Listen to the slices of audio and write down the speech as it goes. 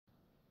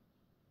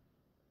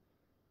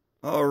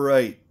All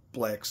right,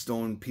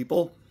 Blackstone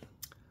people.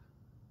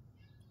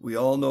 We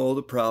all know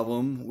the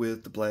problem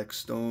with the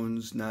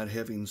Blackstones not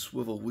having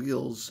swivel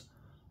wheels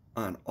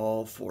on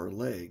all four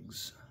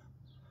legs.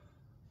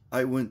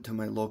 I went to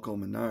my local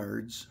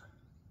Menards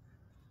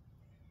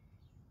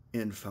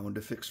and found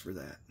a fix for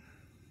that.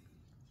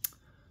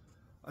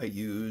 I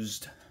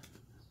used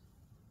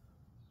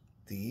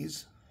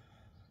these,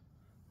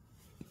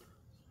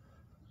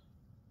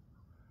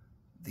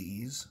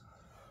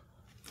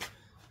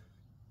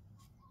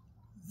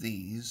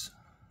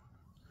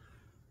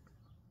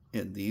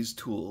 and these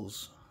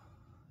tools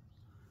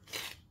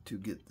to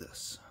get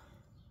this.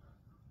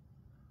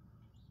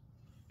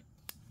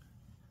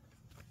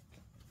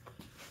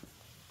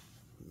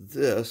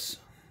 This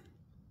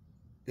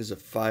is a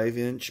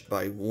 5"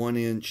 by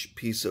 1"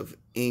 piece of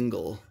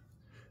angle.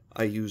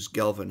 I use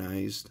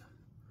galvanized,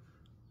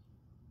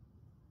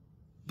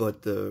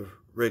 but the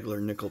regular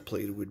nickel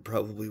plate would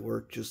probably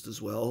work just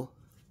as well.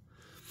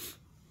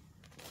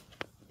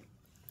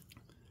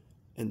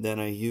 And then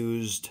I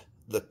used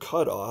the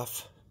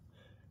cutoff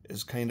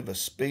as kind of a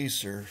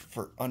spacer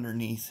for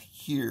underneath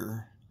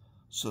here,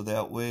 so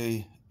that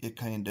way it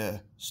kind of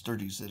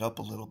sturdies it up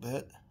a little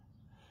bit.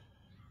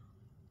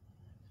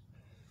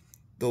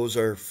 Those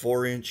are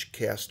 4"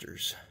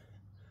 casters,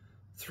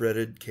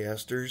 threaded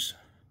casters.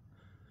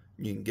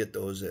 You can get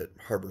those at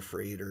Harbor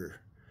Freight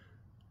or,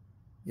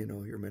 you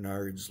know, your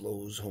Menards,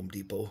 Lowe's, Home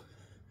Depot.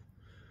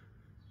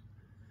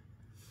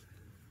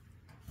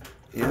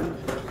 And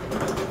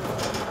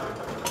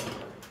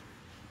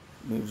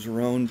moves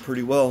around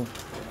pretty well.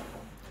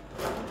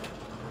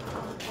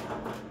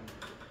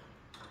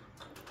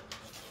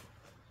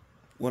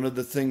 One of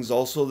the things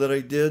also that I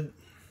did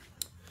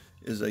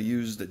is I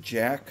used a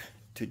jack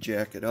to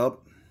jack it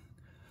up.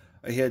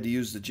 I had to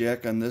use the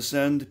jack on this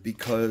end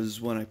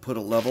because when I put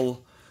a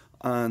level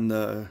on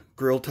the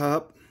grill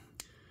top,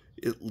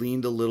 it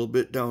leaned a little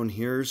bit down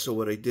here. So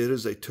what I did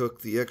is I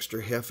took the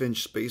extra 1/2"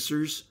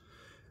 spacers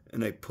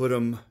and I put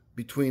them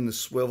between the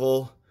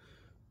swivel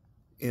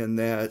and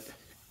that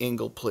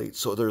angle plate,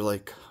 so they're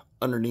like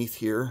underneath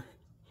here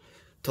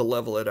to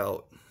level it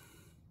out.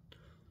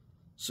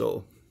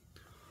 So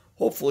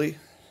hopefully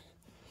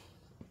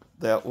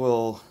that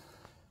will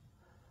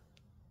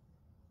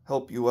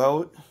help you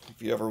out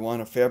if you ever want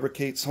to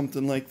fabricate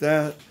something like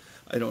that.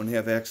 I don't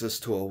have access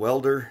to a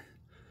welder,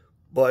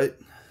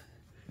 but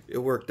it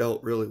worked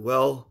out really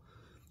well.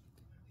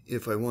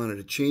 If I wanted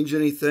to change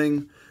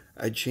anything,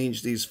 I'd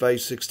change these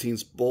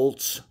 5/16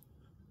 bolts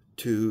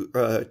to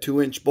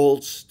 2"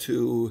 bolts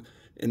to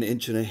an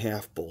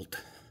 1.5" bolt.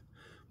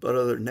 But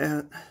other than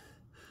that,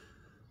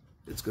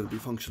 it's going to be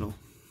functional.